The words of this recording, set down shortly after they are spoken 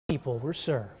People were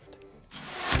served.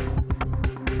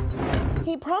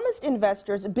 He promised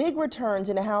investors big returns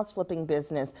in a house flipping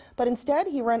business, but instead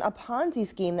he ran a Ponzi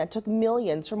scheme that took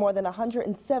millions for more than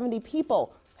 170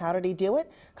 people. How did he do it?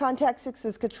 Contact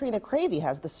 6's Katrina Cravey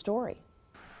has the story.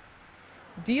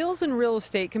 Deals in real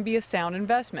estate can be a sound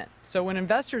investment. So when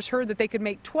investors heard that they could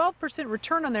make 12%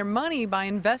 return on their money by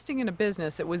investing in a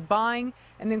business that was buying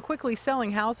and then quickly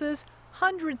selling houses,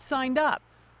 hundreds signed up.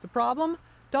 The problem?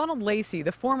 Donald Lacey,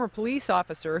 the former police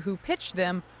officer who pitched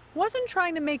them, wasn't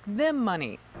trying to make them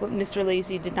money. What Mr.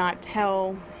 Lacey did not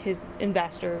tell his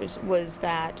investors was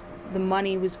that the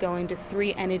money was going to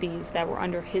 3 entities that were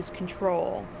under his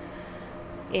control,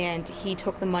 and he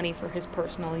took the money for his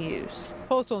personal use.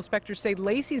 Postal inspectors say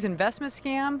Lacey's investment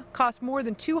scam cost more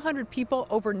than 200 people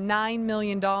over $9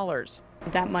 million.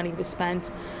 That money was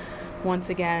spent once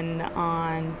again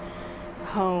on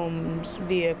homes,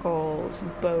 vehicles,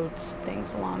 boats,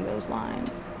 things along those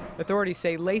lines. Authorities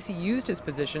say Lacey used his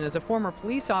position as a former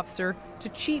police officer to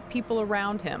cheat people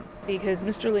around him. Because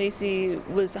Mr. Lacey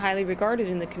was highly regarded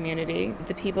in the community,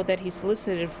 the people that he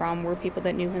solicited from were people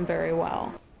that knew him very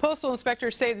well. Postal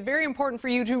inspectors say it's very important for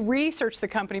you to research the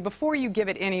company before you give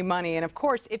it any money. And of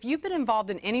course, if you've been involved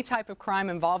in any type of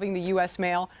crime involving the U.S.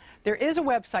 mail, there is a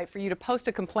website for you to post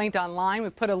a complaint online.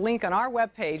 We put a link on our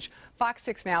webpage,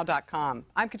 fox6now.com.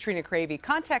 I'm Katrina Cravey.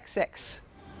 Contact 6.